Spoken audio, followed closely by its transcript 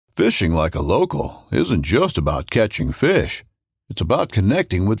Fishing like a local isn't just about catching fish. It's about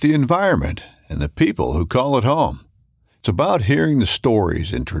connecting with the environment and the people who call it home. It's about hearing the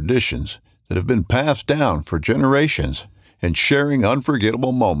stories and traditions that have been passed down for generations and sharing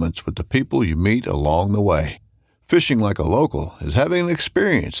unforgettable moments with the people you meet along the way. Fishing like a local is having an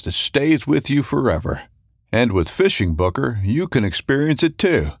experience that stays with you forever. And with Fishing Booker, you can experience it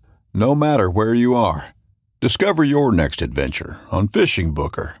too, no matter where you are. Discover your next adventure on Fishing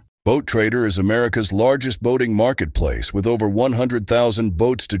Booker. Boat Trader is America's largest boating marketplace with over 100,000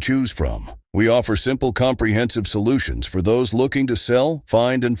 boats to choose from. We offer simple, comprehensive solutions for those looking to sell,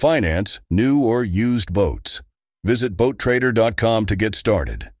 find, and finance new or used boats. Visit BoatTrader.com to get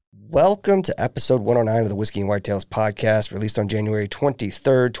started. Welcome to episode 109 of the Whiskey and Whitetails podcast, released on January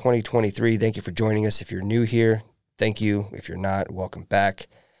 23rd, 2023. Thank you for joining us. If you're new here, thank you. If you're not, welcome back.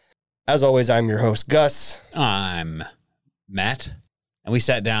 As always, I'm your host, Gus. I'm Matt. And we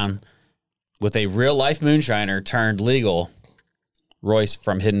sat down with a real-life moonshiner turned legal, Royce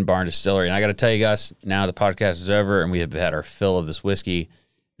from Hidden Barn Distillery. And I got to tell you guys, now the podcast is over and we have had our fill of this whiskey.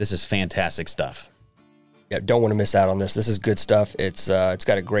 This is fantastic stuff. Yeah, don't want to miss out on this. This is good stuff. It's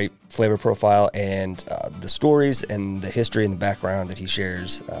got a great flavor profile, and the stories and the history and the background that he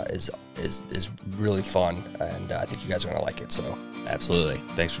shares is really fun, and I think you guys are going to like it. So, absolutely.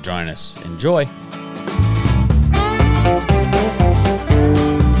 Thanks for joining us. Enjoy.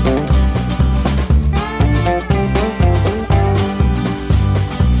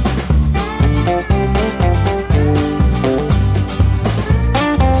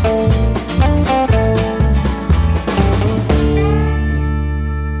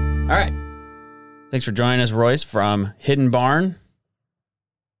 Thanks for joining us, Royce from Hidden Barn.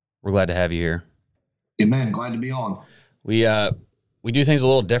 We're glad to have you here. Yeah, man, glad to be on. We do things a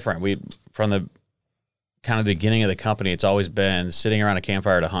little different. From the kind of the beginning of the company, it's always been sitting around a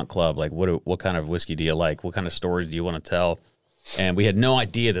campfire at a hunt club. Like, what kind of whiskey do you like? What kind of stories do you want to tell? And we had no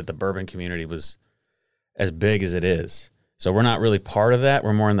idea that the bourbon community was as big as it is. So we're not really part of that.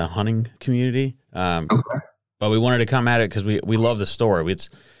 We're more in the hunting community. Okay. But we wanted to come at it because we love the story.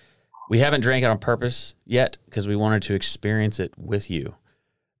 We haven't drank it on purpose yet because we wanted to experience it with you.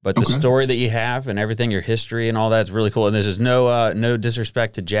 But the story that you have and everything, your history and all that's really cool. And this is no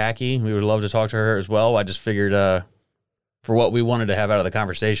disrespect to Jackie. We would love to talk to her as well. I just figured for what we wanted to have out of the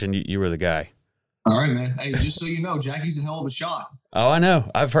conversation, you were the guy. All right, man. Hey, just so you know, Jackie's a hell of a shot. Oh, I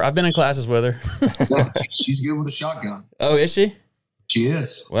know. I've been in classes with her. She's good with a shotgun. Oh, is she? She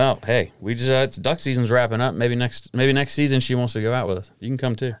is. Well, hey, we just it's duck season's wrapping up. Maybe next season she wants to go out with us. You can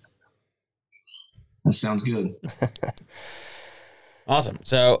come too. That sounds good. Awesome.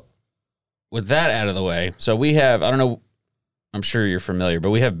 So with that out of the way, so we have, I don't know, I'm sure you're familiar, but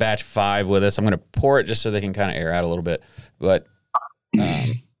we have batch 5 with us. I'm going to pour it just so they can kind of air out a little bit. But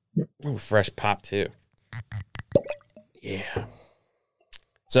fresh pop too. Yeah.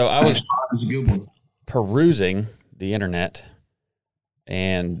 So I was a good one. Perusing the internet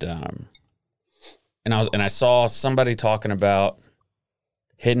and I saw somebody talking about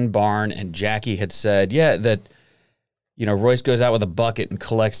Hidden Barn, and Jackie had said, yeah, that, Royce goes out with a bucket and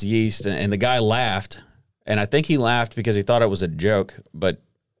collects yeast, and the guy laughed, and I think he laughed because he thought it was a joke, but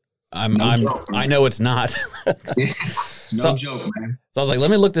I know it's not. It's no joke, man. So I was like, let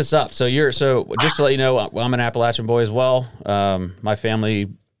me look this up. So just to let you know, I'm an Appalachian boy as well. My family,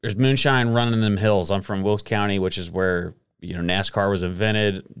 there's moonshine running in them hills. I'm from Wilkes County, which is where, NASCAR was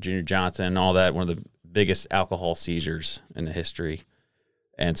invented, Junior Johnson, all that, one of the biggest alcohol seizures in the history.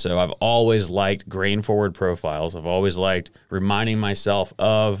 And so I've always liked grain-forward profiles. I've always liked reminding myself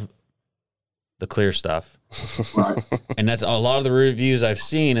of the clear stuff. Right. And that's a lot of the reviews I've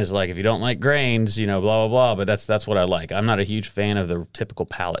seen is like, if you don't like grains, blah, blah, blah. But that's what I like. I'm not a huge fan of the typical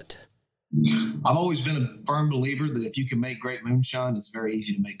palate. I've always been a firm believer that if you can make great moonshine, it's very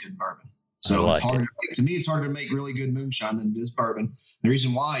easy to make good bourbon. So it's harder to me, it's harder to make really good moonshine than it is bourbon. The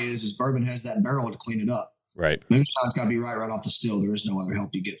reason why is bourbon has that barrel to clean it up. Right. Moonshine's got to be right off the still. There is no other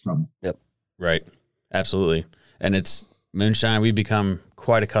help you get from it. Yep. Right. Absolutely. And it's moonshine. We've become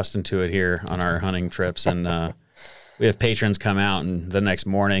quite accustomed to it here on our hunting trips. And we have patrons come out, and the next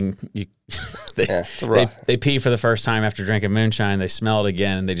morning they pee for the first time after drinking moonshine. They smell it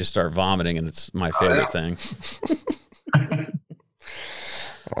again, and they just start vomiting, and it's my favorite thing.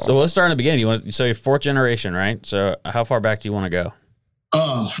 So let's start in the beginning. So you're 4th generation, right? So how far back do you want to go?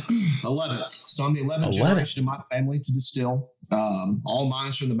 11th. So I'm the 11th generation in my family to distill. All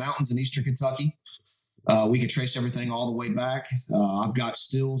mine's from the mountains in eastern Kentucky. We could trace everything all the way back. I've got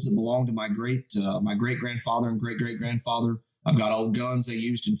stills that belong to my great grandfather and great grandfather. I've got old guns they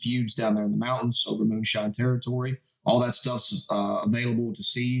used in feuds down there in the mountains over moonshine territory. All that stuff's available to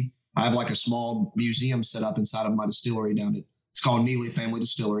see. I have like a small museum set up inside of my distillery down at, it's called Neely Family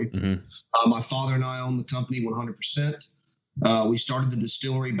Distillery. Mm-hmm. My father and I own the company 100%. We started the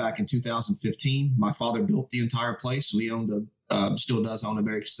distillery back in 2015. My father built the entire place. We still does own a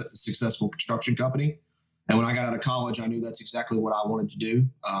very successful construction company. And when I got out of college, I knew that's exactly what I wanted to do.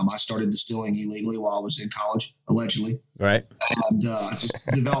 I started distilling illegally while I was in college, allegedly. Right. And just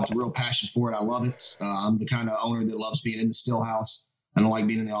developed a real passion for it. I love it. I'm the kind of owner that loves being in the still house. I don't like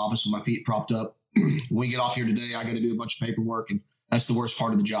being in the office with my feet propped up. When we get off here today, I got to do a bunch of paperwork. And that's the worst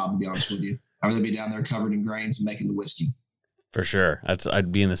part of the job, to be honest with you. I'd rather be down there covered in grains and making the whiskey. For sure.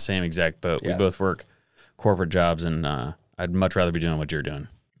 I'd be in the same exact boat. Yeah. We both work corporate jobs, and I'd much rather be doing what you're doing.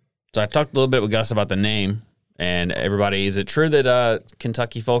 So I've talked a little bit with Gus about the name, and everybody, is it true that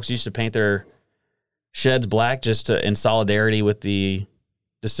Kentucky folks used to paint their sheds black just in solidarity with the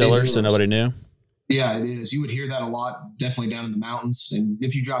distillers so nobody knew? Yeah, it is. You would hear that a lot, definitely down in the mountains. And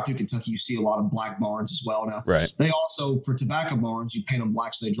if you drive through Kentucky, you see a lot of black barns as well. Now, right. They also, for tobacco barns, you paint them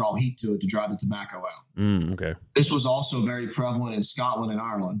black so they draw heat to it to dry the tobacco out. Okay. This was also very prevalent in Scotland and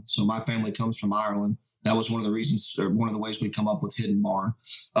Ireland. So my family comes from Ireland. That was one of the reasons, or one of the ways we come up with Hidden Barn.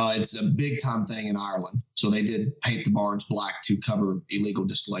 It's a big time thing in Ireland. So they did paint the barns black to cover illegal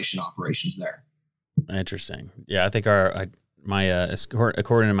distillation operations there. Interesting. Yeah, I think my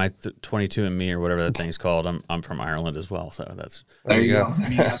according to my 22andMe or whatever that thing's called, I'm from Ireland as well. So that's there you go. I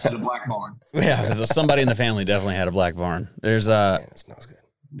mean, you guys had a black barn. Yeah, somebody in the family definitely had a black barn. There's Man, it smells good.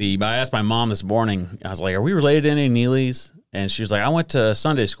 I asked my mom this morning. I was like, "Are we related to any Neelys?" And she was like, "I went to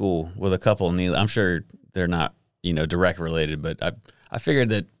Sunday school with a couple of Neely. I'm sure they're not, direct related, but I figured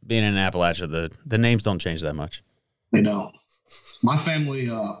that being in Appalachia, the names don't change that much." They don't. My family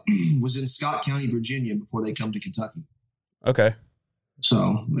was in Scott County, Virginia, before they come to Kentucky. Okay.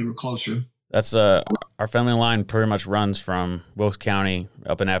 So they were closer. That's our family line pretty much runs from Wilkes County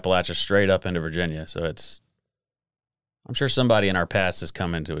up in Appalachia straight up into Virginia. So I'm sure somebody in our past has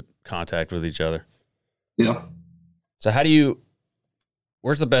come into contact with each other. Yep. So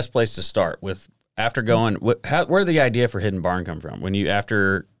where's the best place to start with after going, where did the idea for Hidden Barn come from?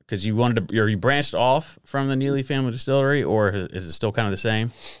 Because you branched off from the Neely Family Distillery, or is it still kind of the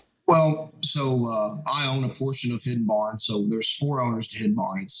same? Well, so I own a portion of Hidden Barn. So there's 4 owners to Hidden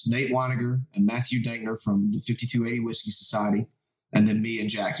Barn. It's Nate Weiniger and Matthew Dankner from the 5280 Whiskey Society, and then me and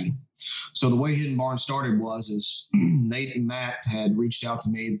Jackie. So the way Hidden Barn started was Nate and Matt had reached out to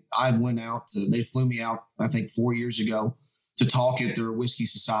me. I went out. They flew me out, I think, 4 years ago to talk at their whiskey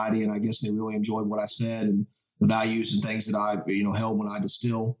society, and I guess they really enjoyed what I said and the values and things that I held when I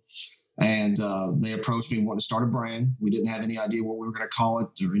distill. And they approached me wanting to start a brand. We didn't have any idea what we were going to call it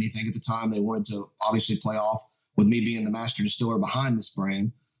or anything at the time. They wanted to obviously play off with me being the master distiller behind this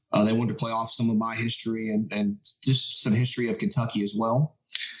brand. They wanted to play off some of my history and just some history of Kentucky as well.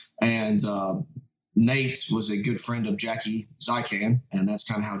 And Nate was a good friend of Jackie Zykan, and that's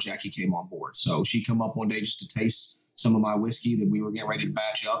kind of how Jackie came on board. So she come up one day just to taste some of my whiskey that we were getting ready to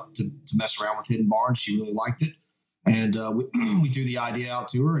batch up to mess around with Hidden Barn. She really liked it. And we threw the idea out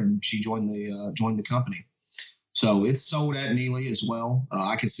to her, and she joined the company. So it's sold at Neely as well.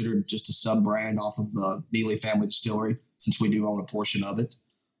 I consider it just a sub brand off of the Neely Family Distillery, since we do own a portion of it.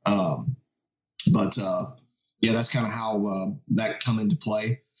 Yeah, that's kind of how that come into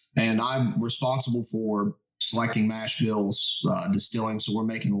play. And I'm responsible for selecting mash bills, distilling. So we're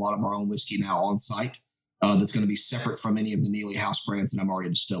making a lot of our own whiskey now on site. That's going to be separate from any of the Neely house brands that I'm already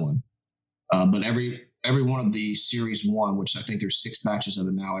distilling. But every one of the Series 1, which I think there's 6 batches of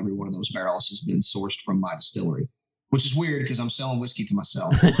it now, every one of those barrels has been sourced from my distillery, which is weird because I'm selling whiskey to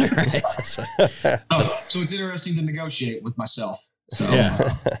myself. Right. So it's interesting to negotiate with myself. So yeah.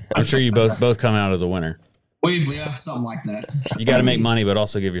 I'm sure you both come out as a winner. Yeah, something like that. You got to make money, but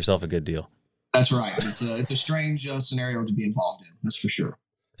also give yourself a good deal. That's right. It's a strange scenario to be involved in. That's for sure.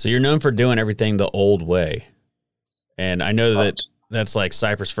 So you're known for doing everything the old way. And I know that's like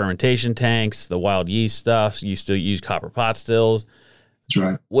Cypress fermentation tanks, the wild yeast stuff. You still use copper pot stills. That's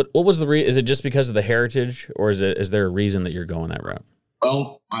right. What was the is it just because of the heritage, or is there a reason that you're going that route?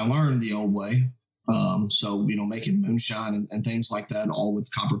 Well, I learned the old way. So, making moonshine and things like that, all with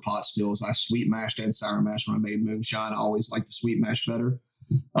copper pot stills. I sweet mashed and sour mashed when I made moonshine. I always liked the sweet mash better.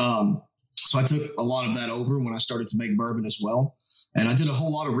 So I took a lot of that over when I started to make bourbon as well. And I did a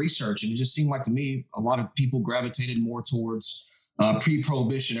whole lot of research, and it just seemed like to me, a lot of people gravitated more towards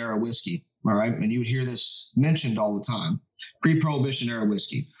pre-Prohibition era whiskey. All right. And you would hear this mentioned all the time, pre-Prohibition era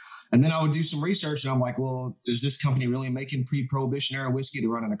whiskey. And then I would do some research, and I'm like, well, is this company really making pre-Prohibition era whiskey? They're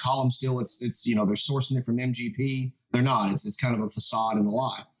running a column still. It's they're sourcing it from MGP. They're not. It's kind of a facade and a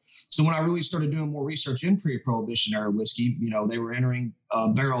lie. So when I really started doing more research in pre-Prohibition era whiskey, they were entering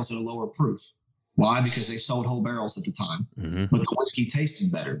barrels at a lower proof. Why? Because they sold whole barrels at the time, but the whiskey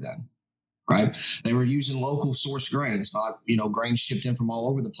tasted better then. Right. They were using local source grains, not, grains shipped in from all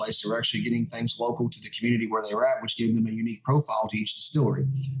over the place. They were actually getting things local to the community where they were at, which gave them a unique profile to each distillery.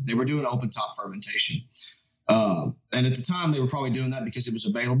 They were doing open top fermentation. And at the time, they were probably doing that because it was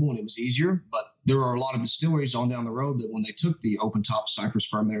available and it was easier. But there are a lot of distilleries on down the road that when they took the open top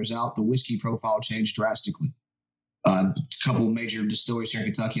Cypress fermenters out, the whiskey profile changed drastically. A couple of major distilleries here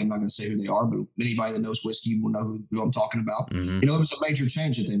in Kentucky, I'm not going to say who they are, but anybody that knows whiskey will know who I'm talking about. It was a major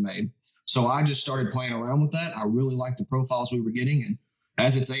change that they made. So I just started playing around with that. I really liked the profiles we were getting. And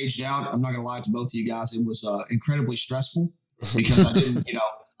as it's aged out, I'm not going to lie to both of you guys, it was incredibly stressful because I didn't,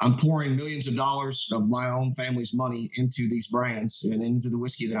 I'm pouring millions of dollars of my own family's money into these brands and into the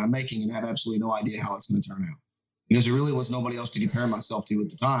whiskey that I'm making and have absolutely no idea how it's going to turn out. Because there really was nobody else to compare myself to at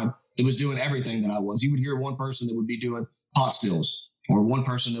the time that was doing everything that I was. You would hear one person that would be doing pot stills or one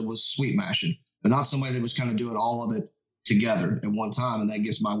person that was sweet mashing, but not somebody that was kind of doing all of it together at one time. And that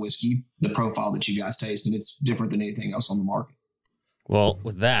gives my whiskey the profile that you guys taste. And it's different than anything else on the market. Well,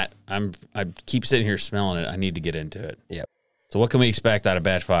 with that, I keep sitting here smelling it. I need to get into it. Yep. So what can we expect out of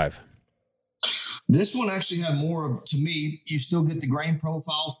batch 5? This one actually had more of, to me, you still get the grain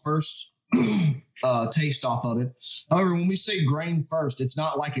profile first taste off of it. However, when we say grain first, it's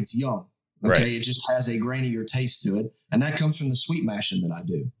not like it's young. Okay. Right. It just has a grainier taste to it. And that comes from the sweet mashing that I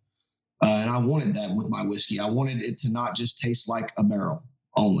do. And I wanted that with my whiskey. I wanted it to not just taste like a barrel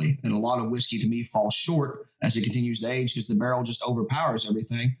only. And a lot of whiskey to me falls short as it continues to age because the barrel just overpowers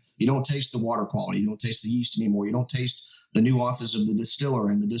everything. You don't taste the water quality. You don't taste the yeast anymore. You don't taste the nuances of the distiller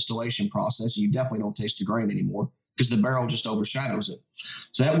and the distillation process. You definitely don't taste the grain anymore because the barrel just overshadows it.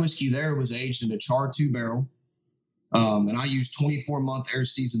 So that whiskey there was aged in a char 2 barrel. And I used 24-month air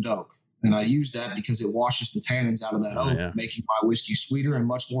seasoned oak. And I use that because it washes the tannins out of that oak, making my whiskey sweeter and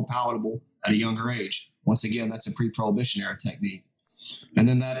much more palatable at a younger age. Once again, that's a pre-Prohibition era technique. And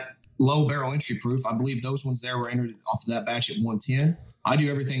then that low barrel entry proof, I believe those ones there were entered off of that batch at 110. I do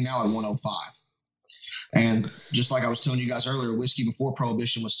everything now at 105. And just like I was telling you guys earlier, whiskey before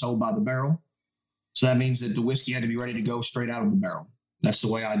Prohibition was sold by the barrel. So that means that the whiskey had to be ready to go straight out of the barrel. That's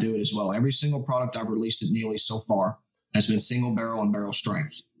the way I do it as well. Every single product I've released at Neely so far has been single barrel and barrel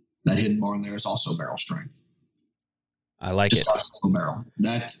strength. That hidden barn there is also barrel strength. I like just it. Single barrel.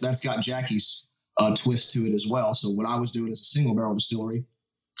 That's got Jackie's twist to it as well. So what I was doing as a single barrel distillery,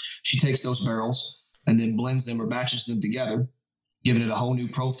 she takes those barrels and then blends them or batches them together, giving it a whole new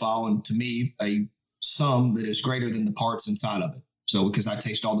profile. And to me, a sum that is greater than the parts inside of it. So because I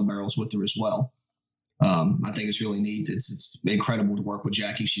taste all the barrels with her as well. I think it's really neat. It's incredible to work with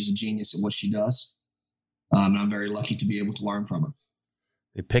Jackie. She's a genius at what she does. And I'm very lucky to be able to learn from her.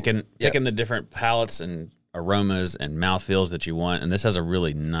 You're picking the different palates and aromas and mouthfeels that you want, and this has a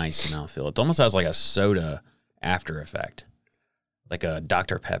really nice mouthfeel. It almost has like a soda after effect, like a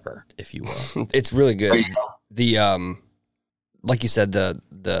Dr. Pepper, if you will. It's really good. The like you said,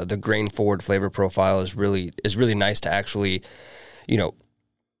 the grain forward flavor profile is really nice to actually,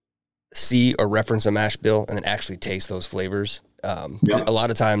 see or reference a mash bill and then actually taste those flavors. A lot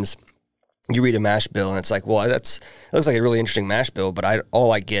of times you read a mash bill and it's like, well, it looks like a really interesting mash bill, but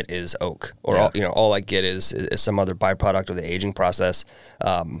all I get is oak, or all I get is some other byproduct of the aging process.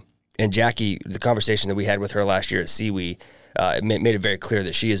 And Jackie, the conversation that we had with her last year at CWE, made it very clear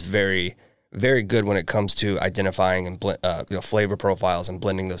that she is very, very good when it comes to identifying and flavor profiles and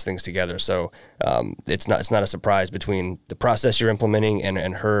blending those things together. So it's not a surprise between the process you're implementing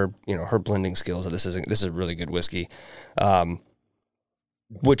and her her blending skills. This is a really good whiskey.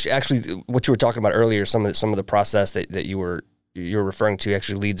 Which actually, what you were talking about earlier, some of the process that you were referring to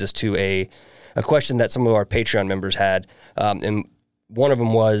actually leads us to a question that some of our Patreon members had, and one of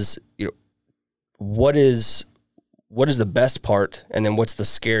them was, what is the best part, and then what's the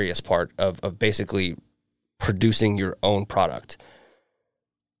scariest part of basically producing your own product?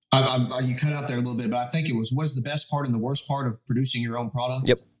 You cut out there a little bit, but I think it was, what is the best part and the worst part of producing your own product?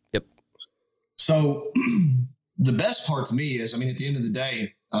 Yep. So. The best part to me is, at the end of the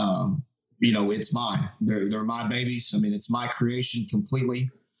day, it's mine. They're my babies. It's my creation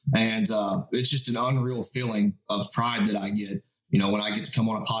completely. And it's just an unreal feeling of pride that I get, when I get to come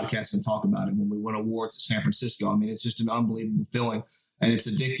on a podcast and talk about it, when we win awards at San Francisco. It's just an unbelievable feeling, and it's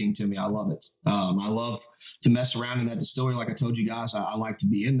addicting to me. I love it. I love to mess around in that distillery. Like I told you guys, I like to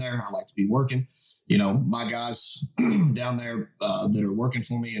be in there. I like to be working. My guys down there that are working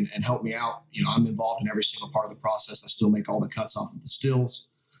for me and help me out, I'm involved in every single part of the process. I still make all the cuts off of the stills.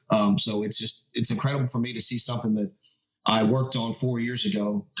 So it's incredible for me to see something that I worked on 4 years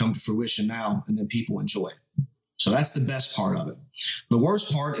ago come to fruition now, and then people enjoy it. So that's the best part of it. The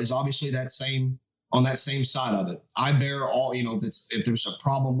worst part is obviously on that same side of it. I bear all, if there's a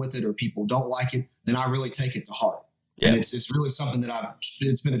problem with it or people don't like it, then I really take it to heart. Yeah. And it's really something that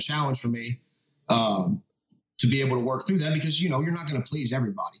it's been a challenge for me to be able to work through that, because, you're not going to please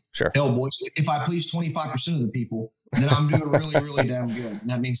everybody. Sure. Hell, boys, if I please 25% of the people, then I'm doing really, really damn good. And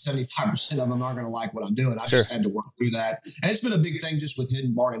that means 75% of them aren't going to like what I'm doing. I just had to work through that. And it's been a big thing just with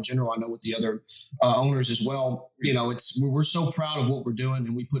Hidden Barn in general. I know with the other owners as well. We're so proud of what we're doing,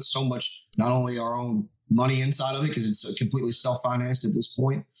 and we put so much, not only our own money inside of it, because it's completely self-financed at this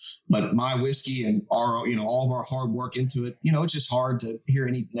point, but my whiskey and our, all of our hard work into it. It's just hard to hear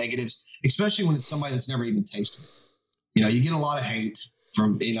any negatives, especially when it's somebody that's never even tasted it. You get a lot of hate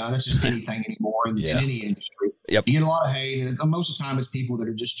from, that's just anything anymore in any industry. Yep. You get a lot of hate, and most of the time it's people that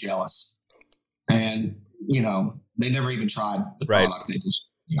are just jealous, and they never even tried the product. They just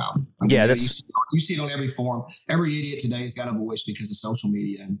you see it on every forum. Every idiot today has got a voice because of social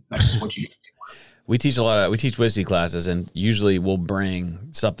media, and that's just what you get. We teach whiskey classes, and usually we'll bring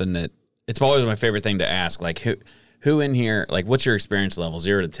something that it's always my favorite thing to ask, like who in here, like, what's your experience level,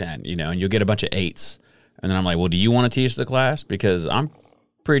 0 to 10, and you'll get a bunch of 8s, and then I'm like, well, do you want to teach the class? Because I'm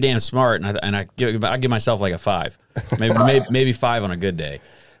pretty damn smart, and I give myself like a 5, maybe 5 on a good day.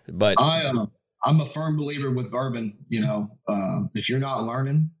 But I'm a firm believer with bourbon. If you're not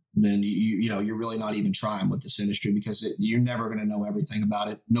learning, then you're really not even trying with this industry, because you're never going to know everything about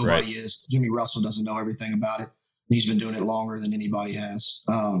it. Nobody is. Jimmy Russell doesn't know everything about it. He's been doing it longer than anybody has.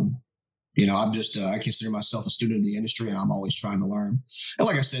 I'm just, I consider myself a student of the industry, and I'm always trying to learn. And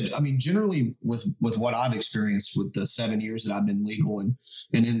like I said, generally with what I've experienced with the 7 years that I've been legal and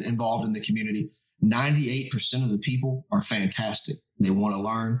involved in the community, 98% of the people are fantastic. They want to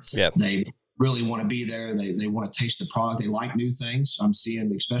learn. Yep. They really want to be there. They want to taste the product. They like new things. I'm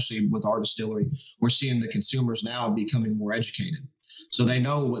seeing, especially with our distillery, we're seeing the consumers now becoming more educated. So they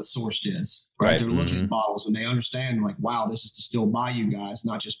know what sourced is, right? They're looking at bottles, and they understand, like, wow, this is distilled by you guys,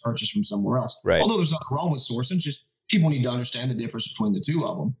 not just purchased from somewhere else. Right. Although there's nothing wrong with sourcing, just people need to understand the difference between the two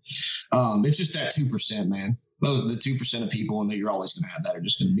of them. It's just that 2%, man. Well, the 2% of people, and that you're always going to have that, are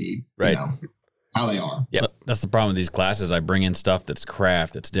just going to be, how they are. Yeah, that's the problem with these classes. I bring in stuff that's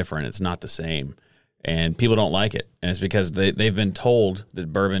craft, it's different, it's not the same, and people don't like it. And it's because they've been told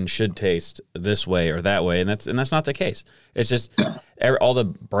that bourbon should taste this way or that way, and that's not the case. It's just all the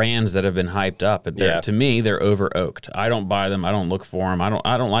brands that have been hyped up. To me, they're over oaked. I don't buy them. I don't look for them. I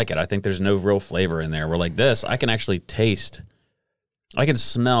don't like it. I think there's no real flavor in there. Where like this, I can actually taste. I can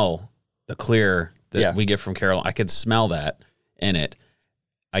smell the clear that we get from Carolina. I could smell that in it.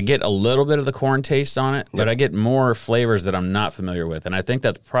 I get a little bit of the corn taste on it, but I get more flavors that I'm not familiar with. And I think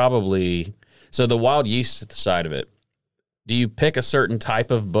that's probably, so the wild yeast side of it, do you pick a certain type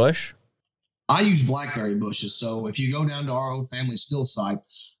of bush? I use blackberry bushes. So if you go down to our old family still site,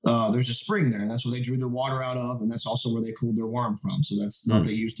 there's a spring there, and that's where they drew their water out of. And that's also where they cooled their worm from. So that's what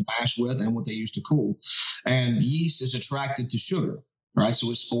they used to mash with and what they used to cool. And yeast is attracted to sugar, right?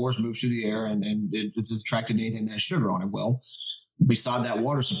 So its spores move through the air, and it's attracted to anything that has sugar on it. Well, beside that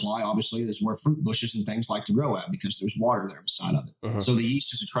water supply, obviously, there's where fruit bushes and things like to grow at, because there's water there beside of it. So the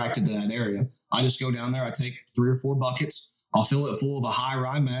yeast is attracted to that area. I just go down there. I take 3 or 4 buckets. I'll fill it full of a high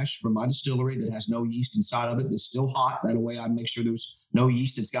rye mash from my distillery that has no yeast inside of it, that's still hot. That way I make sure there's no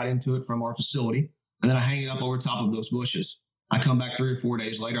yeast that's got into it from our facility. And then I hang it up over top of those bushes. I come back 3 or 4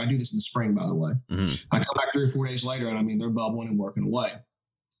 days later. I do this in the spring, by the way. I come back 3 or 4 days later, and they're bubbling and working away.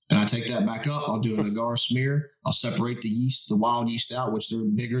 And I take that back up. I'll do an agar smear. I'll separate the yeast, the wild yeast out, which they're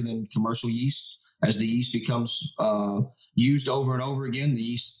bigger than commercial yeast. As the yeast becomes used over and over again, the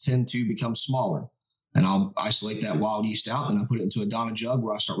yeast tend to become smaller. And I'll isolate that wild yeast out. Then I put it into a Donna jug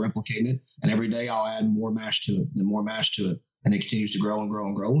where I start replicating it. And every day I'll add more mash to it, then more mash to it. And it continues to grow and grow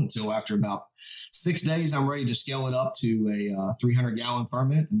and grow until after about 6 days, I'm ready to scale it up to a 300-gallon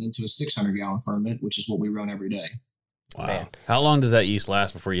ferment, and then to a 600-gallon ferment, which is what we run every day. Wow. Man. How long does that yeast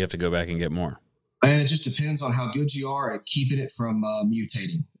last before you have to go back and get more? And it just depends on how good you are at keeping it from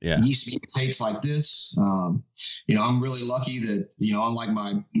mutating. Yeah. Yeast mutates like this. I'm really lucky that, unlike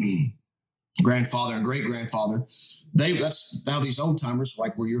my grandfather and great-grandfather, that's how these old timers,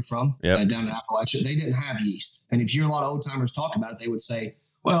 like where you're from, down in Appalachia, they didn't have yeast. And if you hear a lot of old timers talk about it, they would say,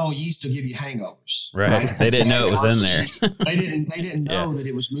 well, yeast will give you hangovers. Right. They didn't know it was in there. They didn't know that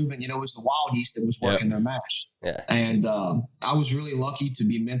it was moving. It was the wild yeast that was working their mash. Yeah. And I was really lucky to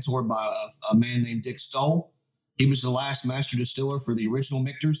be mentored by a man named Dick Stoll. He was the last master distiller for the original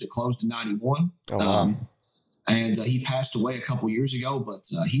Michter's that closed in 91. And he passed away a couple years ago, but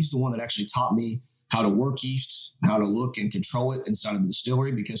he's the one that actually taught me how to work yeast, how to look and control it inside of the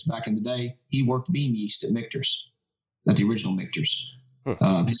distillery, because back in the day, he worked beam yeast at Michter's, at the original Michter's.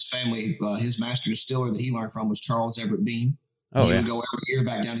 His family, his master distiller that he learned from was Charles Everett Beam. He would go every year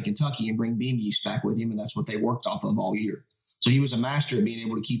back down to Kentucky and bring beam yeast back with him, and that's what they worked off of all year. So he was a master at being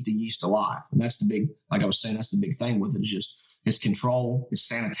able to keep the yeast alive. And that's the big, like I was saying, that's the big thing with it, is just his control, his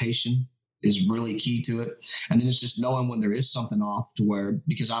sanitation is really key to it. And then it's just knowing when there is something off, to where,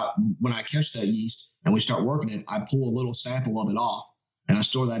 because when I catch that yeast and we start working it, I pull a little sample of it off and I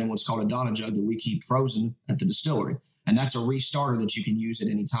store that in what's called a Donna jug that we keep frozen at the distillery. And that's a restarter that you can use at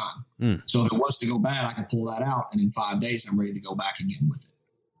any time. So if it was to go bad, I can pull that out, and in 5 days, I'm ready to go back again with it.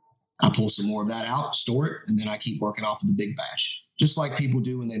 I pull some more of that out, store it, and then I keep working off of the big batch, just like people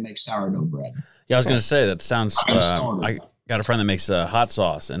do when they make sourdough bread. Yeah, I was going to say, that sounds, I got a friend that makes hot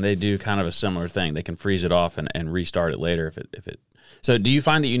sauce, and they do kind of a similar thing. They can freeze it off and restart it later if it. So do you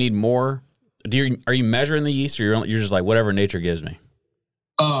find that you need more? Are you measuring the yeast, or you're just like, whatever nature gives me?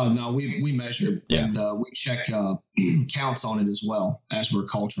 No, we measure and we check counts on it as well as we're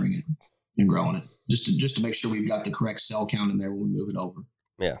culturing it and growing it, just to make sure we've got the correct cell count in there when we move it over.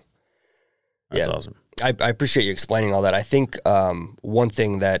 Yeah. That's awesome. I appreciate you explaining all that. I think one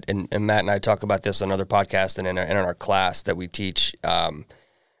thing that, and Matt and I talk about this on other podcasts and in our class that we teach,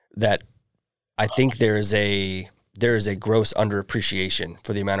 that I think there is a gross underappreciation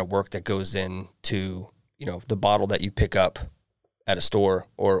for the amount of work that goes into, the bottle that you pick up at a store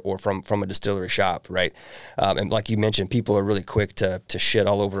or from a distillery shop, right? And like you mentioned, people are really quick to shit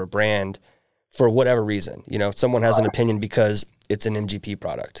all over a brand for whatever reason. Someone has an opinion because it's an MGP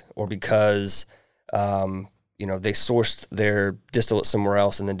product, or because they sourced their distillate somewhere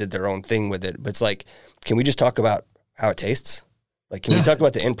else and then did their own thing with it. But it's like, can we just talk about how it tastes? Like, can we talk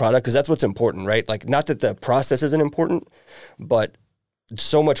about the end product? Because that's what's important, right? Like, not that the process isn't important, but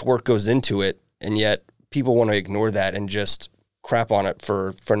so much work goes into it, and yet people want to ignore that and just crap on it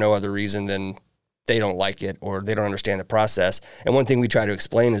for no other reason than they don't like it or they don't understand the process. And one thing we try to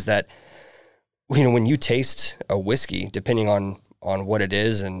explain is that, when you taste a whiskey, depending on what it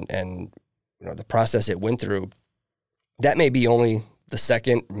is and the process it went through, that may be only the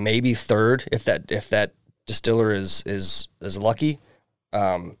second, maybe third, if that distiller is lucky,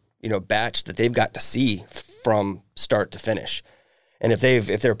 batch that they've got to see from start to finish. And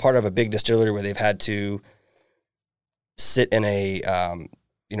if they're part of a big distillery where they've had to sit in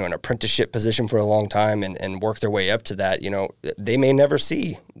an apprenticeship position for a long time and work their way up to that, they may never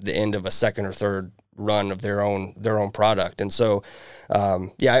see the end of a second or third run of their own product. And so,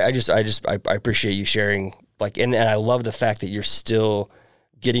 I appreciate you sharing, and I love the fact that you're still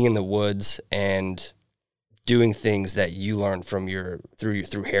getting in the woods and doing things that you learned from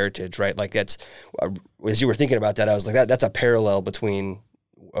through heritage, right? Like, that's, as you were thinking about that, I was like, that's a parallel between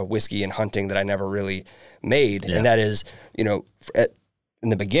a whiskey and hunting that I never really made. Yeah. And that is, in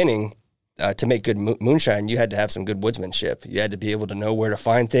the beginning, to make good moonshine, you had to have some good woodsmanship. You had to be able to know where to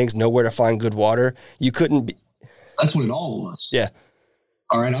find things, know where to find good water. You couldn't be. That's what it all was. Yeah.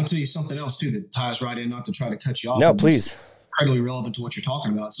 All right. I'll tell you something else too that ties right in, not to try to cut you off. No, please. Incredibly relevant to what you're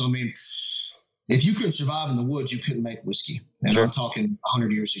talking about. So, if you couldn't survive in the woods, you couldn't make whiskey. And sure. I'm talking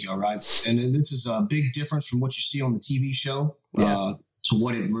 100 years ago, right? And this is a big difference from what you see on the TV show. Yeah. To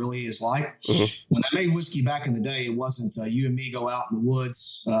what it really is like. Mm-hmm. When I made whiskey back in the day, it wasn't you and me go out in the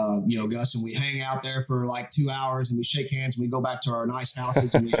woods, Gus, and we hang out there for like 2 hours and we shake hands and we go back to our nice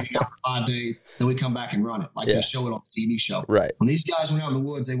houses and we hang out for 5 days. Then we come back and run it like they show it on the TV show. Right. When these guys went out in the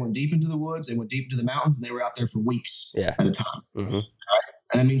woods, they went deep into the woods, they went deep into the mountains, and they were out there for weeks at a time. Mm-hmm. Right?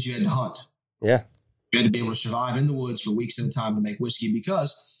 And that means you had to hunt. Yeah. You had to be able to survive in the woods for weeks at a time to make whiskey,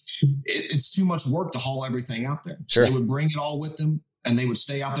 because it's too much work to haul everything out there. Sure. So they would bring it all with them, and they would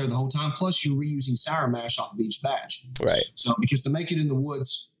stay out there the whole time. Plus, you're reusing sour mash off of each batch. Right. So, because to make it in the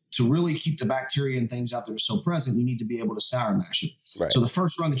woods, to really keep the bacteria and things out there so present, you need to be able to sour mash it. Right. So the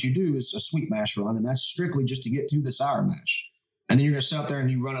first run that you do is a sweet mash run, and that's strictly just to get to the sour mash. And then you're going to sit out there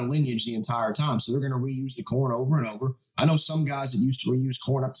and you run a lineage the entire time. So they're going to reuse the corn over and over. I know some guys that used to reuse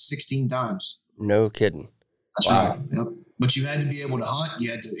corn up to 16 times. No kidding. That's right. Yep. But you had to be able to hunt. You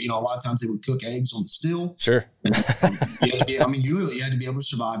had to, a lot of times they would cook eggs on the still. Sure. You had to be able to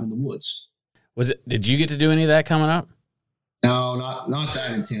survive in the woods. Did you get to do any of that coming up? No, not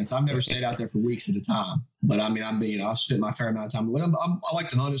that intense. I've never stayed out there for weeks at a time. But I've spent my fair amount of time. I like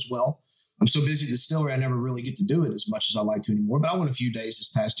to hunt as well. I'm so busy at the distillery, I never really get to do it as much as I like to anymore. But I went a few days this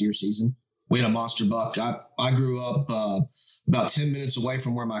past deer season. We had a monster buck. I grew up about 10 minutes away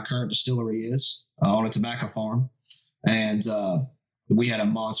from where my current distillery is, on a tobacco farm. And we had a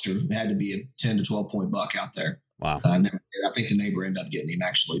monster. It had to be a 10 to 12 point buck out there. Wow. I think the neighbor ended up getting him,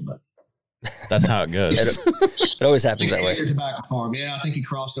 actually. But That's how it goes. It always happens that way. Tobacco farm. Yeah, I think he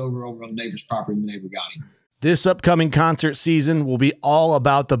crossed over on the neighbor's property and the neighbor got him. This upcoming concert season will be all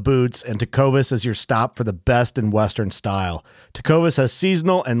about the boots, and Tecovas is your stop for the best in Western style. Tecovas has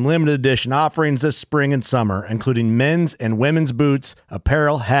seasonal and limited edition offerings this spring and summer, including men's and women's boots,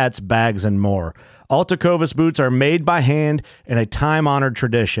 apparel, hats, bags, and more. All Tecovas boots are made by hand in a time-honored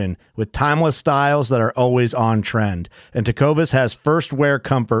tradition with timeless styles that are always on trend. And Tecovas has first wear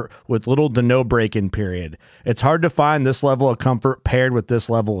comfort with little to no break-in period. It's hard to find this level of comfort paired with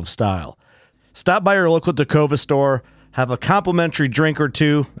this level of style. Stop by your local Tecovas store, have a complimentary drink or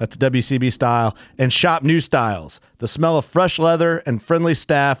two, that's WCB style, and shop new styles. The smell of fresh leather and friendly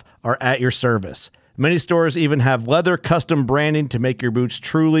staff are at your service. Many stores even have leather custom branding to make your boots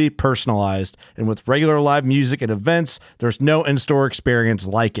truly personalized. And with regular live music and events, there's no in-store experience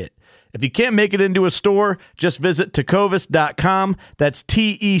like it. If you can't make it into a store, just visit tecovas.com. That's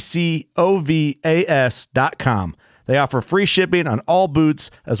TECOVAS.com. They offer free shipping on all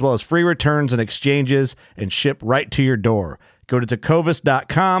boots, as well as free returns and exchanges, and ship right to your door. Go to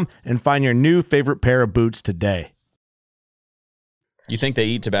tecovas.com and find your new favorite pair of boots today. You think they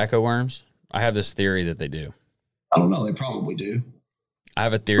eat tobacco worms? I have this theory that they do. I don't know. They probably do. I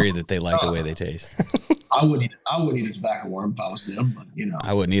have a theory that they like the way they taste. I wouldn't eat a tobacco worm if I was them, but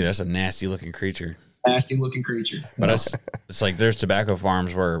I wouldn't either. That's a nasty looking creature. Nasty looking creature. But it's like there's tobacco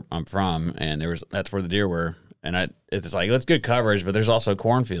farms where I'm from, and that's where the deer were. And it's like, it's good coverage, but there's also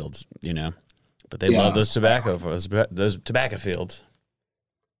cornfields, but they love those tobacco fields.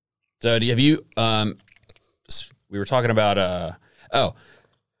 So have you, we were talking about,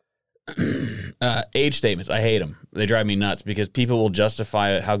 age statements. I hate them. They drive me nuts because people will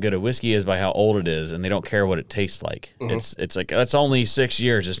justify how good a whiskey is by how old it is, and they don't care what it tastes like. Mm-hmm. It's like, it's only 6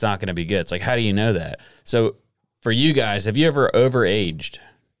 years. It's not going to be good. It's like, how do you know that? So for you guys, have you ever overaged?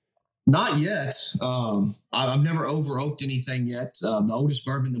 Not yet. I've never over oaked anything yet. The oldest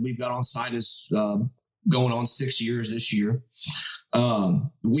bourbon that we've got on site is going on 6 years this year.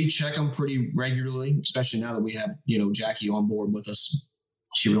 We check them pretty regularly, especially now that we have, Jackie on board with us.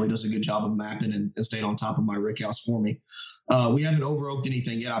 She really does a good job of mapping and staying on top of my rick house for me. We haven't over oaked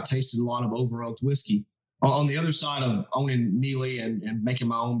anything yet. I've tasted a lot of over oaked whiskey. On the other side of owning Neely and making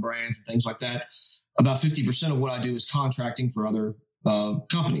my own brands and things like that, about 50% of what I do is contracting for other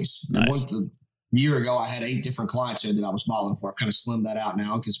companies. Nice. A year ago, I had 8 different clients there that I was modeling for. I've kind of slimmed that out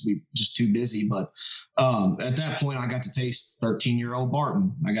now because we're just too busy. But at that point, I got to taste 13-year-old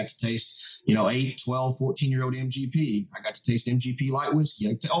Barton. I got to taste, 8, 12, 14-year-old MGP. I got to taste MGP light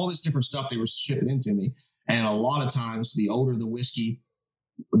whiskey. All this different stuff they were shipping into me. And a lot of times, the older whiskey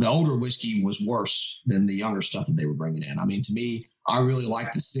was worse than the younger stuff that they were bringing in. I mean, to me, I really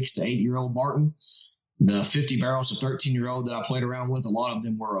like the 6 to 8-year-old Barton. The 50 barrels of 13-year-old that I played around with, a lot of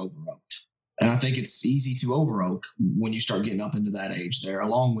them were over-oaked. And I think it's easy to over-oak when you start getting up into that age there,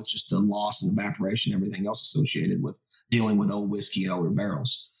 along with just the loss and evaporation, everything else associated with dealing with old whiskey and older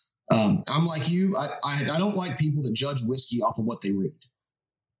barrels. I'm like you. I don't like people that judge whiskey off of what they read.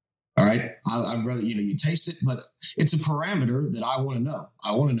 All right. I'd rather, you taste it, but it's a parameter that I want to know.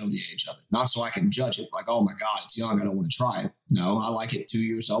 I want to know the age of it, not so I can judge it like, oh my God, it's young. I don't want to try it. No, I like it 2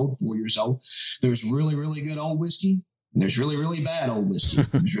 years old, 4 years old. There's really, really good old whiskey. And there's really, really bad old whiskey.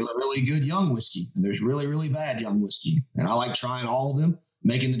 There's really, really good young whiskey. And there's really, really bad young whiskey. And I like trying all of them,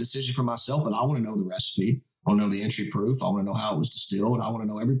 making the decision for myself. But I want to know the recipe. I want to know the entry proof. I want to know how it was distilled. I want to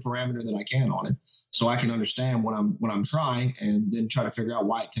know every parameter that I can on it, so I can understand what I'm trying, and then try to figure out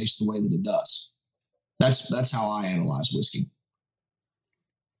why it tastes the way that it does. That's how I analyze whiskey.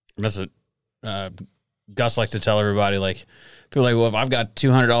 That's what Gus likes to tell everybody. Like, people are like, well, if I've got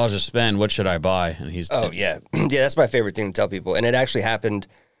 $200 to spend, what should I buy? And he's yeah, that's my favorite thing to tell people. And it actually happened.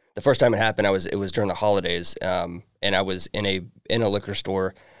 The first time it happened, it was during the holidays, and I was in a liquor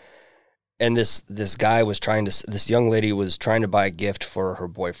store. And this young lady was trying to buy a gift for her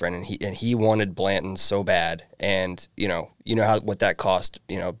boyfriend, and he wanted Blanton's so bad. And what that cost,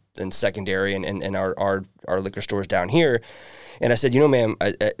 in secondary and our liquor stores down here. And I said, ma'am,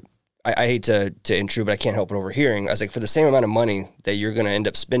 I hate to intrude, but I can't help it overhearing. I was like, for the same amount of money that you're going to end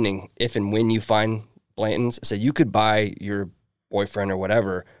up spending if and when you find Blanton's, I said, you could buy your boyfriend or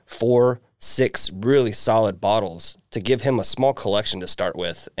whatever 4-6 really solid bottles to give him a small collection to start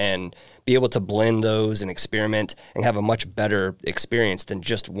with and be able to blend those and experiment and have a much better experience than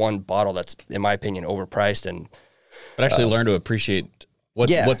just one bottle that's, in my opinion, overpriced. But actually learn to appreciate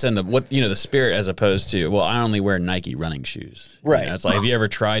What's in the spirit as opposed to, well, I only wear Nike running shoes. Right. It's like, have you ever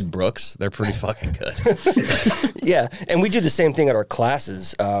tried Brooks? They're pretty fucking good. Yeah. And we do the same thing at our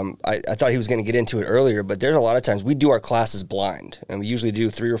classes. I thought he was going to get into it earlier, but there's a lot of times we do our classes blind, and we usually do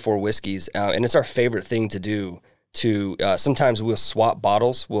 3 or 4 whiskeys. And it's our favorite thing to do sometimes we'll swap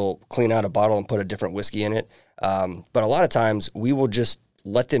bottles. We'll clean out a bottle and put a different whiskey in it. But a lot of times we will just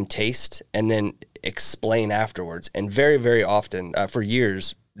let them taste and then explain afterwards. And very, very often, for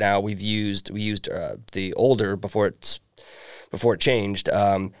years now, we used the older before it changed,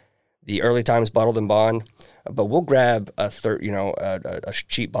 the early times bottled in bond. But we'll grab a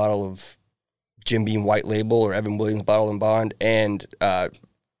cheap bottle of Jim Beam White Label or Evan Williams bottled in bond, and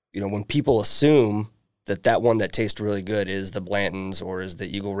when people assume that one that tastes really good is the Blanton's or is the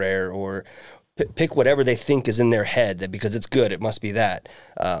Eagle Rare, or pick whatever they think is in their head that because it's good, it must be that.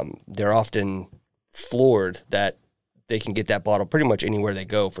 They're often floored that they can get that bottle pretty much anywhere they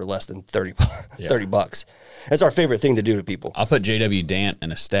go for less than $30. That's our favorite thing to do to people. I'll put JW Dant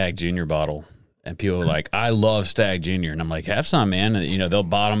in a Stag Junior bottle, and people are like, I love Stag Junior. And I'm like, have some, man. And, they'll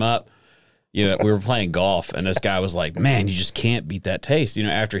bottom up. We were playing golf, and this guy was like, man, you just can't beat that taste,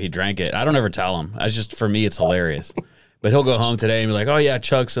 after he drank it. I don't ever tell him. For me, it's hilarious. But he'll go home today and be like, oh, yeah, I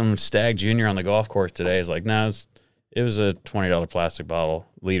chugged some Stag Junior on the golf course today. It's like, no, it was a $20 plastic bottle,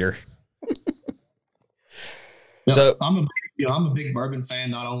 liter. So I'm a big bourbon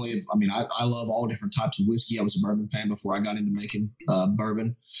fan. Not only, I love all different types of whiskey. I was a bourbon fan before I got into making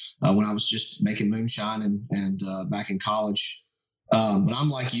bourbon when I was just making moonshine and back in college. But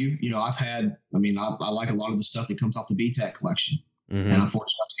I'm like you, I like a lot of the stuff that comes off the BTAC collection. Mm-hmm. And I'm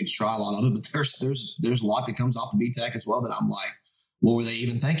fortunate enough to get to try a lot of it, but there's a lot that comes off the BTAC as well that I'm like, what were they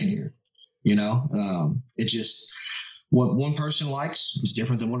even thinking here? It just, what one person likes is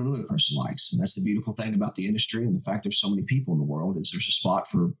different than what another person likes. And that's the beautiful thing about the industry and the fact there's so many people in the world is there's a spot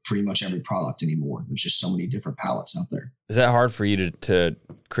for pretty much every product anymore. There's just so many different palettes out there. Is that hard for you to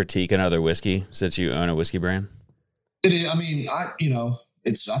critique another whiskey since you own a whiskey brand? It is.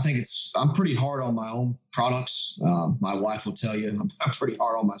 I'm pretty hard on my own products. My wife will tell you I'm pretty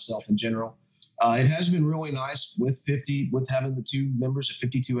hard on myself in general. It has been really nice with having the 2 members at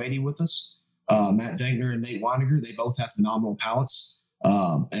 5280 with us. Matt Dankner and Nate Weiniger, they both have phenomenal palates.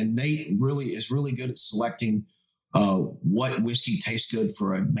 And Nate is really good at selecting what whiskey tastes good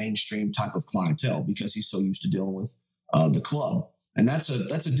for a mainstream type of clientele because he's so used to dealing with the club. And that's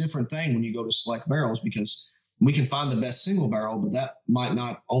a different thing when you go to select barrels because we can find the best single barrel, but that might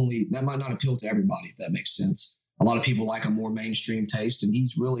not appeal to everybody, if that makes sense. A lot of people like a more mainstream taste, and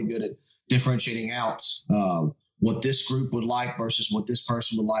he's really good at differentiating out what this group would like versus what this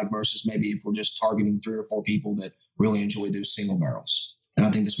person would like versus maybe if we're just targeting 3 or 4 people that really enjoy those single barrels. And I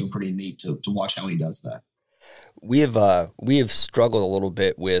think it's been pretty neat to watch how he does that. We have struggled a little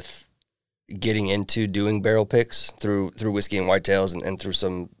bit with getting into doing barrel picks through Whiskey and Whitetails and through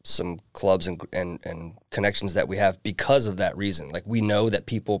some clubs and connections that we have because of that reason. Like we know that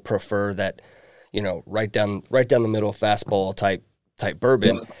people prefer that, right down the middle fastball type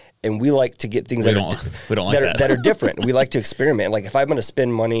bourbon. And we like to get things that are different. We like to experiment. Like if I'm going to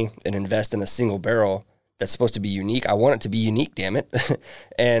spend money and invest in a single barrel that's supposed to be unique, I want it to be unique, damn it.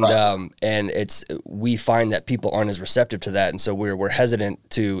 And we find that people aren't as receptive to that, and so we're hesitant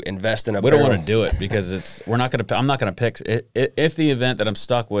to invest in a barrel. We don't want to do it because I'm not going to pick if the event that I'm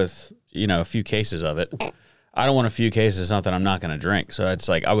stuck with, a few cases of it. I don't want a few cases of something I'm not going to drink. So it's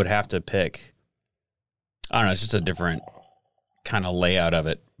like I would have to pick. I don't know. It's just a different kind of layout of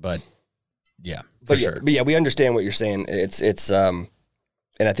it, but yeah, sure. But yeah, we understand what you're saying. It's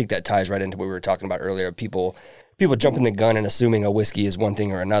and I think that ties right into what we were talking about earlier. People jumping the gun and assuming a whiskey is one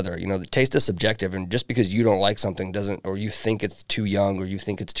thing or another. The taste is subjective, and just because you don't like something or you think it's too young or you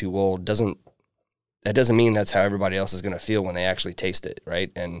think it's too old doesn't mean that's how everybody else is going to feel when they actually taste it,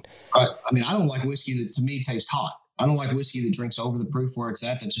 right? And I don't like whiskey that to me tastes hot. I don't like whiskey that drinks over the proof where it's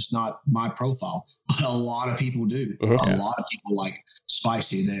at. That's just not my profile. But a lot of people do. Mm-hmm. A lot of people like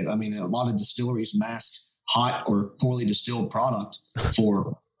spicy. A lot of distilleries mask hot or poorly distilled product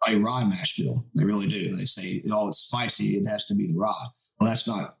for a rye mash bill. They really do. They say, it's spicy. It has to be the rye. Well, that's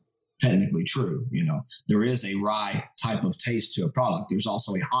not technically true. There is a rye type of taste to a product. There's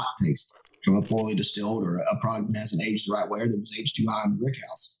also a hot taste from a poorly distilled or a product that hasn't aged the right way or that was aged too high in the rick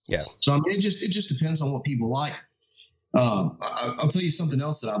house. Yeah. So, it just depends on what people like. I'll tell you something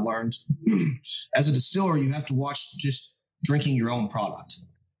else that I've learned. As a distiller, you have to watch just drinking your own product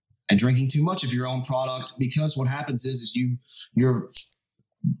and drinking too much of your own product, because what happens is you're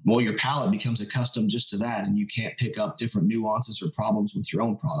well, your palate becomes accustomed just to that, and you can't pick up different nuances or problems with your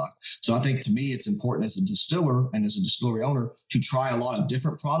own product. So I think to me, it's important as a distiller and as a distillery owner to try a lot of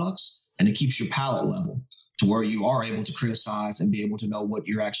different products, and it keeps your palate level to where you are able to criticize and be able to know what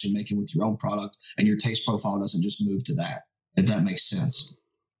you're actually making with your own product, and your taste profile doesn't just move to that, if that makes sense.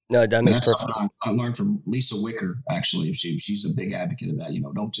 No, that makes perfect. I learned from Lisa Wicker, actually. She's a big advocate of that.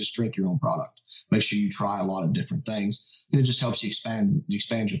 Don't just drink your own product. Make sure you try a lot of different things, and it just helps you expand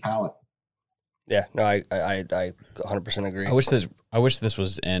your palate. Yeah, no, I 100% agree. I wish this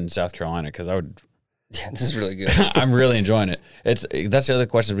was in South Carolina, because I would. Yeah, this is really good. I'm really enjoying it. That's the other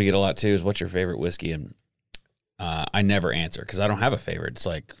questions we get a lot too, is what's your favorite whiskey? And I never answer because I don't have a favorite. It's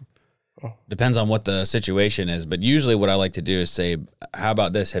like, depends on what the situation is. But usually what I like to do is say, how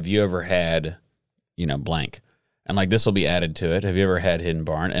about this? Have you ever had, blank? And like, this will be added to it. Have you ever had Hidden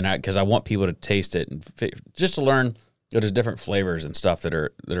Barn? And because I want people to taste it and just to learn there's different flavors and stuff that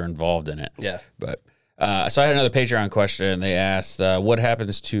are involved in it. Yeah. But so I had another Patreon question. They asked, what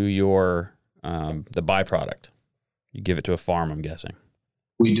happens to your the byproduct? You give it to a farm, I'm guessing.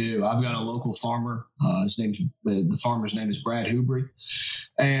 We do. I've got a local farmer. The farmer's name is Brad Hubry.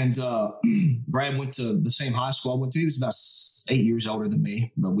 And Brad went to the same high school I went to. He was about 8 years older than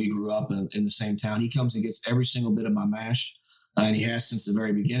me, but we grew up in the same town. He comes and gets every single bit of my mash, and he has since the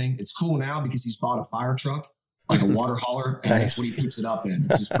very beginning. It's cool now because he's bought a fire truck, like a water hauler, and that's what he picks it up in.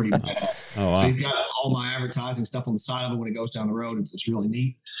 It's just pretty badass. Oh, wow. So he's got all my advertising stuff on the side of it when it goes down the road. It's really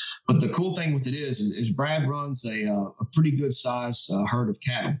neat. But the cool thing with it is Brad runs a pretty good size herd of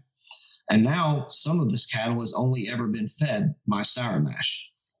cattle. And now some of this cattle has only ever been fed my sour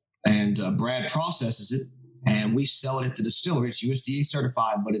mash. And Brad processes it, and we sell it at the distillery. It's USDA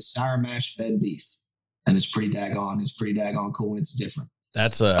certified, but it's sour mash fed beef. And it's pretty daggone cool, and it's different.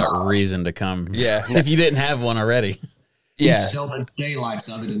 That's a reason to come. Yeah. If you didn't have one already. We sell the daylights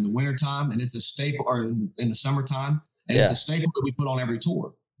of it in the wintertime, and it's a staple, or in the summertime. And it's a staple that we put on every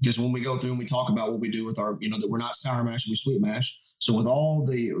tour. Because when we go through and we talk about what we do with our, that we're not sour mash, we sweet mash. So with all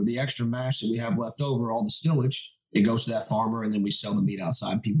the extra mash that we have left over, all the stillage, it goes to that farmer, and then we sell the meat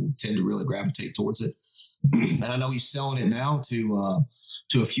outside. People tend to really gravitate towards it. And I know he's selling it now to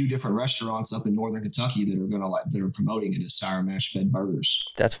a few different restaurants up in northern Kentucky that are promoting it as sour mash fed burgers.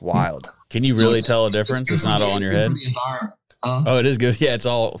 That's wild. Can you really tell a difference? It's not all in your head. For the environment. Oh, it is good. Yeah, it's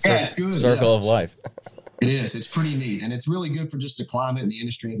all it's good, circle of life. It is. It's pretty neat, and it's really good for just the climate and the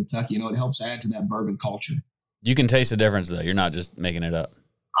industry in Kentucky. It helps add to that bourbon culture. You can taste the difference though. You're not just making it up.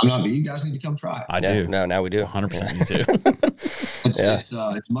 I'm not, but you guys need to come try it. I do. No, now we do. 100% need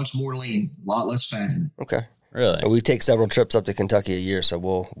to. It's much more lean, a lot less fat in it. Okay. Really? And we take several trips up to Kentucky a year, so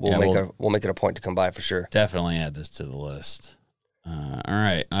we'll make it a point to come by for sure. Definitely add this to the list. All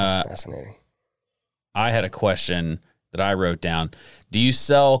right. That's fascinating. I had a question that I wrote down. Do you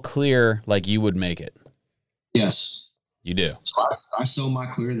sell clear like you would make it? Yes. You do? So I sell my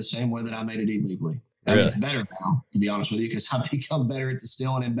clear the same way that I made it illegally. I mean, it's better now, to be honest with you, because I've become better at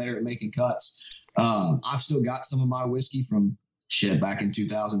distilling and better at making cuts. I've still got some of my whiskey from back in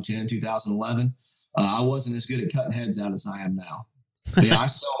 2010, 2011. I wasn't as good at cutting heads out as I am now. But yeah, I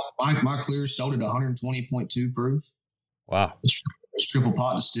sell my clears sold at 120.2 proof. Wow. It's triple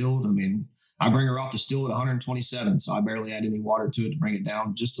pot distilled. I mean, I bring her off the still at 127, so I barely add any water to it to bring it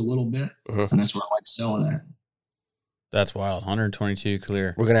down just a little bit, and that's where I like to sell it at. That's wild. 122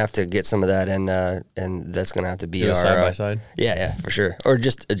 clear. We're gonna have to get some of that, and that's gonna have to be our side by side. Yeah, for sure. Or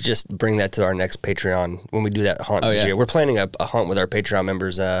just bring that to our next Patreon when we do that hunt this year. We're planning a hunt with our Patreon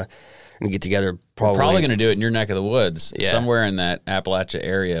members and get together. We're probably gonna do it in your neck of the woods, somewhere in that Appalachia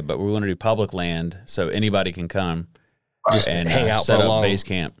area. But we want to do public land so anybody can come. Just and hang out set for a up long base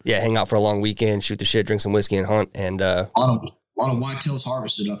camp. Yeah, hang out for a long weekend, shoot the shit, drink some whiskey, and hunt. And a lot of whitetails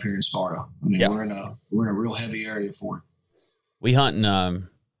harvested up here in Sparta. I mean, we're in a real heavy area for it. We hunt in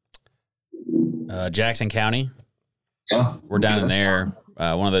Jackson County. Yeah, we're down in there.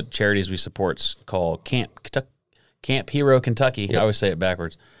 One of the charities we support is called Camp Hero Kentucky. Yep. I always say it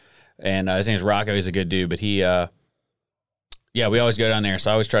backwards. And his name is Rocco. He's a good dude, but he. Yeah, we always go down there, so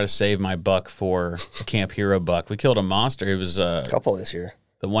I always try to save my buck for a Camp Hero buck. We killed a monster. It was a couple this year.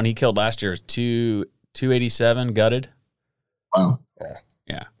 The one he killed last year was 287 gutted. Wow.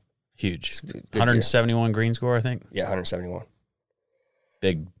 Yeah. Huge. 171 year. Green score, I think. Yeah, 171.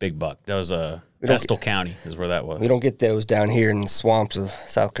 Big buck. That was Vestal County is where that was. We don't get those down here in the swamps of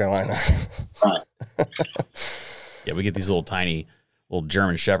South Carolina. Right. Yeah, we get these little tiny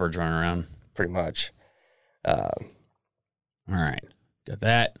German shepherds running around. Pretty much. All right. Got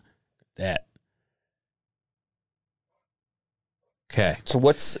that. Okay. So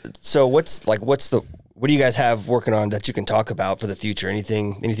what's the What do you guys have working on that you can talk about for the future?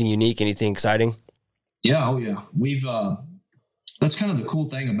 Anything unique, anything exciting? Yeah. Oh yeah. We've, that's kind of the cool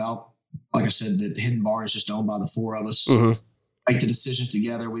thing about, like I said, that Hidden Barn is just owned by the four of us. Mm-hmm. Make the decisions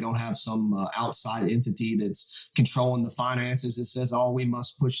together. We don't have some outside entity that's controlling the finances that says, oh, we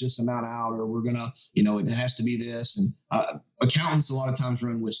must push this amount out, or we're going to, it has to be this. And accountants a lot of times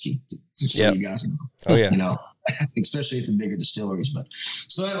run whiskey, just so you guys know. Oh yeah. Especially at the bigger distilleries. But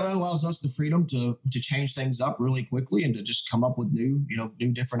so that allows us the freedom to change things up really quickly and to just come up with new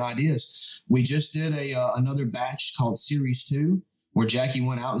different ideas. We just did another batch called Series 2, where Jackie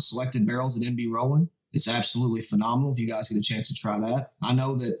went out and selected barrels at MB Roland. It's absolutely phenomenal if you guys get a chance to try that. I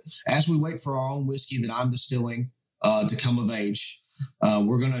know that as we wait for our own whiskey that I'm distilling to come of age,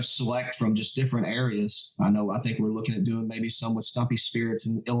 we're going to select from just different areas. I think we're looking at doing maybe some with Stumpy Spirits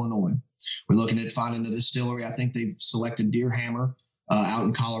in Illinois. We're looking at finding a distillery. I think they've selected Deer Hammer out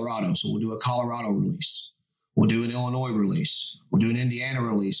in Colorado. So we'll do a Colorado release. We'll do an Illinois release. We'll do an Indiana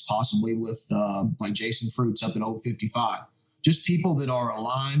release, possibly with like Jason Fruits up in Old 55. Just people that are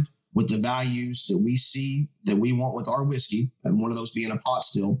aligned with the values that we see that we want with our whiskey, and one of those being a pot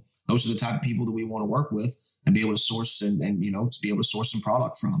still. Those are the type of people that we want to work with and be able to source and to be able to source some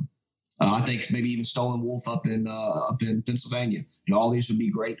product from. I think maybe even Stolen Wolf up in Pennsylvania. All these would be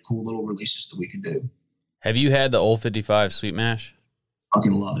great, cool little releases that we could do. Have you had the Old 55 sweet mash?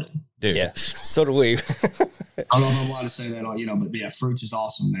 Fucking love it, dude. Yeah, so do we. I don't know if I'm allowed to say that, but yeah, Fruits is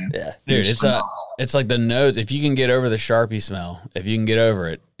awesome, man. Yeah, dude, it's like the nose. If you can get over the Sharpie smell, if you can get over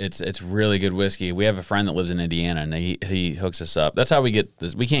it, it's really good whiskey. We have a friend that lives in Indiana, and he hooks us up. That's how we get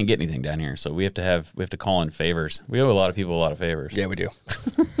this. We can't get anything down here, so we have to call in favors. We owe a lot of people a lot of favors. Yeah, we do.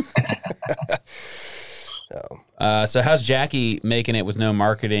 So how's Jackie making it with no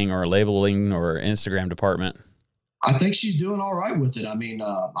marketing or labeling or Instagram department? I think she's doing all right with it. I mean,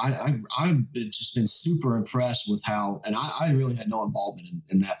 I've just been super impressed with how, and I really had no involvement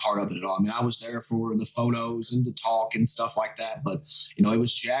in that part of it at all. I mean, I was there for the photos and the talk and stuff like that, but it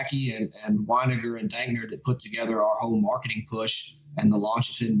was Jackie and Weiniger and Dankner that put together our whole marketing push and the launch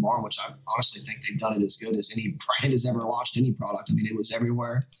of Hidden Barn, which I honestly think they've done it as good as any brand has ever launched any product. I mean, it was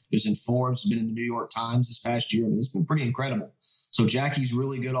everywhere. It was in Forbes, been in the New York Times this past year. I mean, it's been pretty incredible. So Jackie's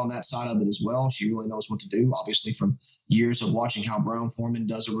really good on that side of it as well. She really knows what to do, obviously from years of watching how Brown-Forman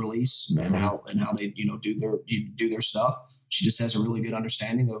does a release and how they, do their stuff. She just has a really good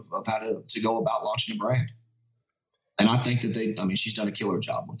understanding of how to go about launching a brand. And I think that she's done a killer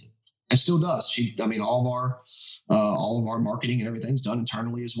job with it and still does. All of our marketing and everything's done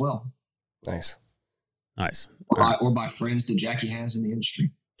internally as well. Nice. Or by friends that Jackie has in the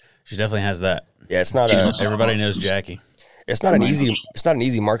industry. She definitely has that. Yeah. It's not everybody knows Jackie. It's not an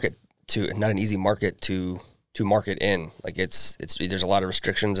easy market to market in. Like it's there's a lot of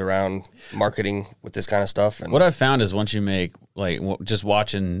restrictions around marketing with this kind of stuff. And what I've found is once you make just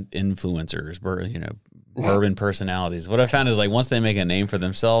watching influencers, bourbon personalities, what I found is once they make a name for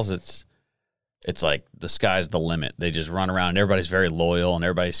themselves, it's like the sky's the limit. They just run around and everybody's very loyal and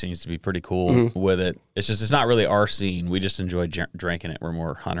everybody seems to be pretty cool with it. It's not really our scene. We just enjoy drinking it. We're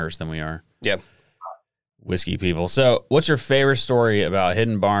more hunters than we are. Yeah. Whiskey people. So what's your favorite story about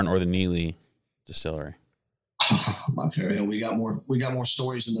Hidden Barn or the Neely Distillery? My favorite. We got more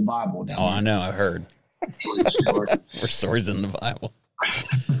stories in the Bible down there. I know. I've heard. More stories in the Bible.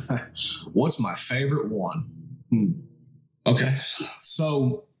 What's my favorite one? Okay.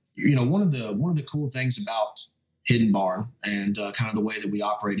 So, one of the cool things about Hidden Barn and kind of the way that we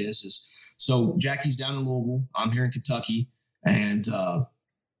operate is so Jackie's down in Louisville. I'm here in Kentucky, and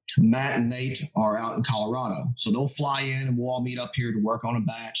Matt and Nate are out in Colorado. So they'll fly in and we'll all meet up here to work on a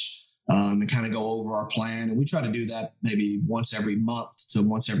batch and kind of go over our plan. And we try to do that maybe once every month to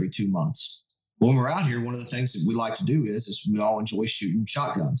once every 2 months. But when we're out here, one of the things that we like to do is we all enjoy shooting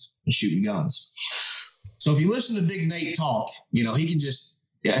shotguns and shooting guns. So if you listen to Big Nate talk, he can just,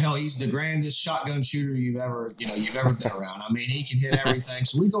 he's the grandest shotgun shooter you've ever been around. I mean, he can hit everything.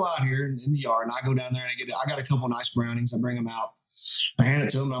 So we go out here in the yard and I go down there and I got a couple of nice Brownings. I bring them out. I hand it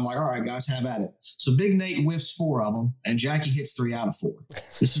to him, and I'm like, all right, guys, have at it. So Big Nate whiffs 4 of them, and Jackie hits 3 out of 4.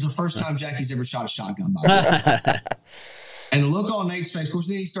 This is the first time Jackie's ever shot a shotgun, by the way. And the look on Nate's face, of course,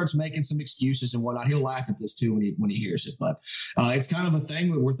 then he starts making some excuses and whatnot. He'll laugh at this, too, when he hears it. But it's kind of a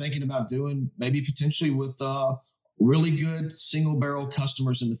thing that we're thinking about doing, maybe potentially with really good single-barrel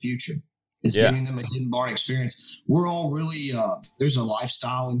customers in the future. It's giving them a Hidden Barn experience. We're all really, there's a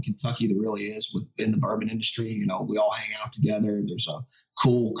lifestyle in Kentucky that really is in the bourbon industry. We all hang out together. There's a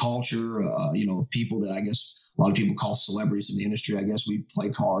cool culture, of people that I guess a lot of people call celebrities in the industry. I guess we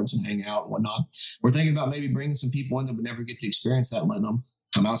play cards and hang out and whatnot. We're thinking about maybe bringing some people in that would never get to experience that, letting them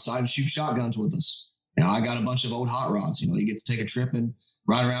come outside and shoot shotguns with us. I got a bunch of old hot rods. You get to take a trip and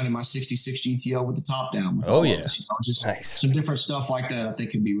ride around in my 66 GTO with the top down. With all of us, just nice. Some different stuff like that I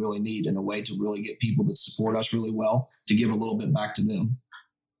think could be really neat and a way to really get people that support us really well to give a little bit back to them.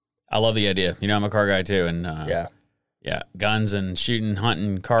 I love the idea. I'm a car guy too. And yeah, guns and shooting,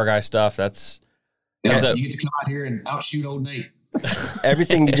 hunting, car guy stuff. You get to come out here and outshoot old Nate.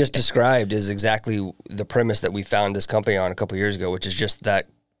 Everything you just described is exactly the premise that we found this company on a couple of years ago, which is just that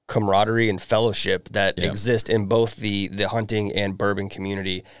camaraderie and fellowship that exist in both the hunting and bourbon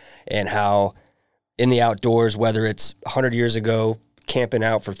community, and how in the outdoors, whether it's 100 years ago, camping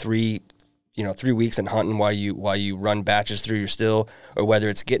out for 3 weeks and hunting while you run batches through your still, or whether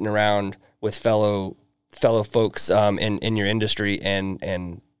it's getting around with fellow folks in your industry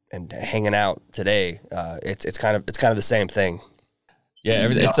and hanging out today, it's kind of the same thing. Yeah,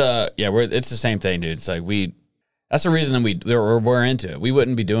 it's the same thing, dude. It's like that's the reason that we're into it. We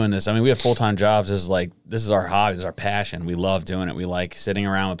wouldn't be doing this. I mean, we have full-time jobs. This is our hobby. This is our passion. We love doing it. We like sitting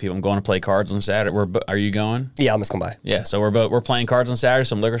around with people. I'm going to play cards on Saturday. Are you going? Yeah, I'm just coming by. Yeah, so we're playing cards on Saturday.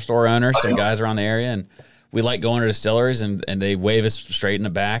 Some liquor store owners, some guys around the area, and we like going to distilleries, and they wave us straight in the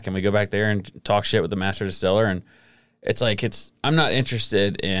back, and we go back there and talk shit with the master distiller. And I'm not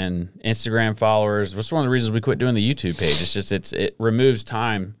interested in Instagram followers. That's one of the reasons we quit doing the YouTube page. It's just it removes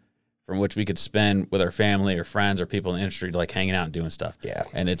time from which we could spend with our family or friends or people in the industry, like hanging out and doing stuff. Yeah.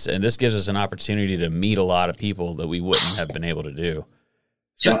 And this gives us an opportunity to meet a lot of people that we wouldn't have been able to do.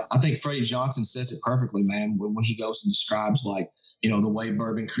 Yeah, I think Freddie Johnson says it perfectly, man, when he goes and describes the way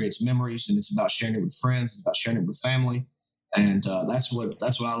bourbon creates memories, and it's about sharing it with friends, it's about sharing it with family. And that's what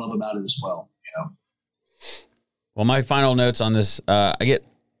I love about it as well. Well, my final notes on this, I get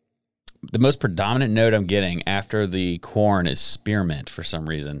the most predominant note I'm getting after the corn is spearmint for some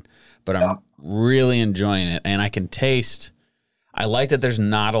reason, but I'm really enjoying it, and I can taste. I like that there's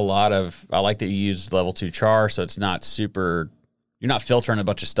not a lot of. I like that you use level 2 char, so it's not super. You're not filtering a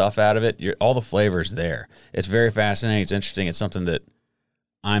bunch of stuff out of it. All the flavors there. It's very fascinating. It's interesting. It's something that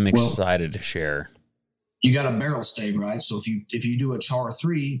I'm excited to share. You got a barrel stave, right? So if you do a char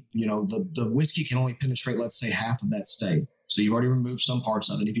 3, the whiskey can only penetrate, let's say, half of that stave. So you've already removed some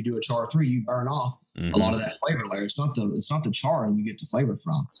parts of it. If you do a char 3, you burn off a lot of that flavor layer. It's not the char and you get the flavor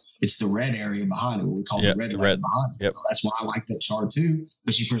from. It's the red area behind it, what we call the red layer behind it. Yep. So that's why I like that char too,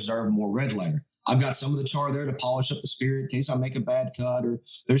 because you preserve more red layer. I've got some of the char there to polish up the spirit in case I make a bad cut, or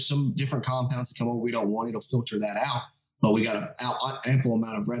there's some different compounds that come over we don't want. It'll filter that out. But we got an ample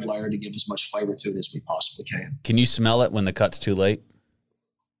amount of red layer to give as much flavor to it as we possibly can. Can you smell it when the cut's too late?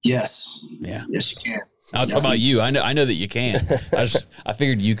 Yes. Yeah. Yes, you can. Now, it's about you. I know that you can. I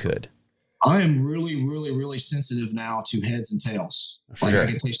figured you could. I am really, really, really sensitive now to heads and tails. For sure. I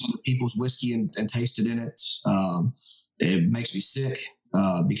can taste other people's whiskey and taste it in it. It makes me sick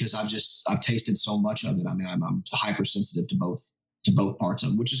because I've tasted so much of it. I mean, I'm hypersensitive to both parts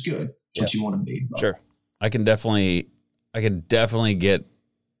of it, which is good. It's what you want to be. But. Sure. I can definitely get.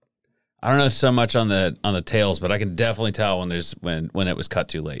 I don't know so much on the tails, but I can definitely tell when it was cut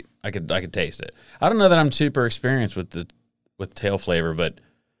too late. I could taste it. I don't know that I'm super experienced with tail flavor, but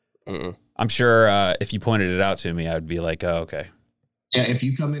I'm sure if you pointed it out to me, I would be like, oh, okay. Yeah, if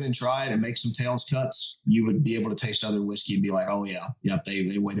you come in and try it and make some tails cuts, you would be able to taste other whiskey and be like, oh yeah,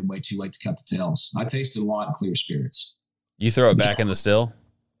 they waited way too late to cut the tails. I tasted a lot in clear spirits. You throw it back in the still?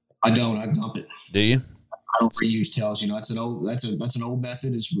 I don't. I dump it. Do you? I don't reuse tails. That's an old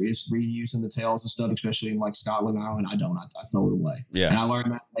method. It's reusing the tails and stuff, especially in like Scotland, Ireland. I don't. I throw it away. Yeah. And I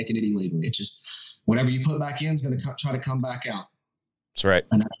learned that making it illegally. It's just whatever you put back in is going to try to come back out. That's right.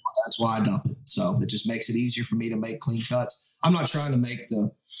 And that's why I dump it. So it just makes it easier for me to make clean cuts. I'm not trying to get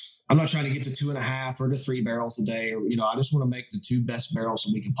to 2.5 or to 3 barrels a day. Or, I just want to make the 2 best barrels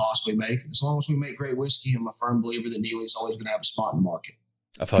that we can possibly make. As long as we make great whiskey, I'm a firm believer that Neely's always going to have a spot in the market.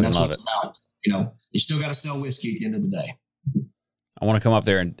 I fucking love it. You still got to sell whiskey at the end of the day. I want to come up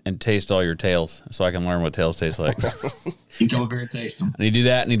there and taste all your tails so I can learn what tails taste like. You come up here and taste them. I need to do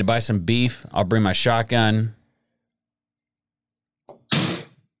that. I need to buy some beef. I'll bring my shotgun.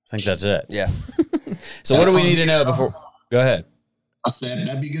 I think that's it. Yeah. So what do we need to know before? Go ahead. I said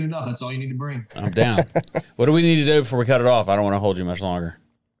that'd be good enough. That's all you need to bring. I'm down. What do we need to do before we cut it off? I don't want to hold you much longer.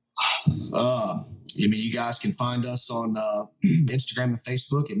 You guys can find us on Instagram and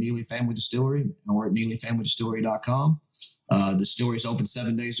Facebook at Neely Family Distillery or at NeelyFamilyDistillery.com. The distillery is open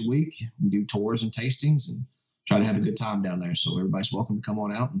 7 days a week. We do tours and tastings and try to have a good time down there. So everybody's welcome to come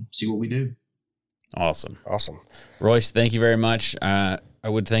on out and see what we do. Awesome. Royce, thank you very much. I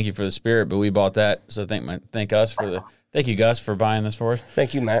would thank you for the spirit, but we bought that. So thank you, Gus, for buying this for us.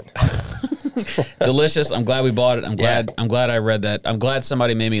 Thank you, Matt. Delicious. I'm glad we bought it. I'm glad I read that. I'm glad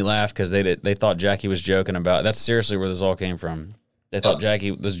somebody made me laugh because they thought Jackie was joking about. That's seriously where this all came from. They thought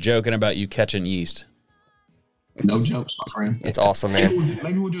Jackie was joking about you catching yeast. No jokes, my friend. It's awesome, man.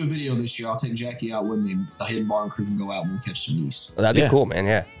 Maybe we'll do a video this year. I'll take Jackie out with me. The Hidden Barn crew can go out and we'll catch some yeast. Well, that'd be cool, man.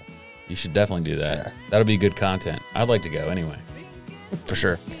 Yeah, you should definitely do that. That'll be good content. I'd like to go anyway. For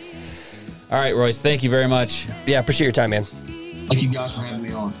sure. All right, Royce. Thank you very much. Yeah, appreciate your time, man. Thank you guys for having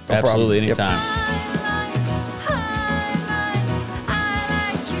me on. Absolutely, anytime. Yep.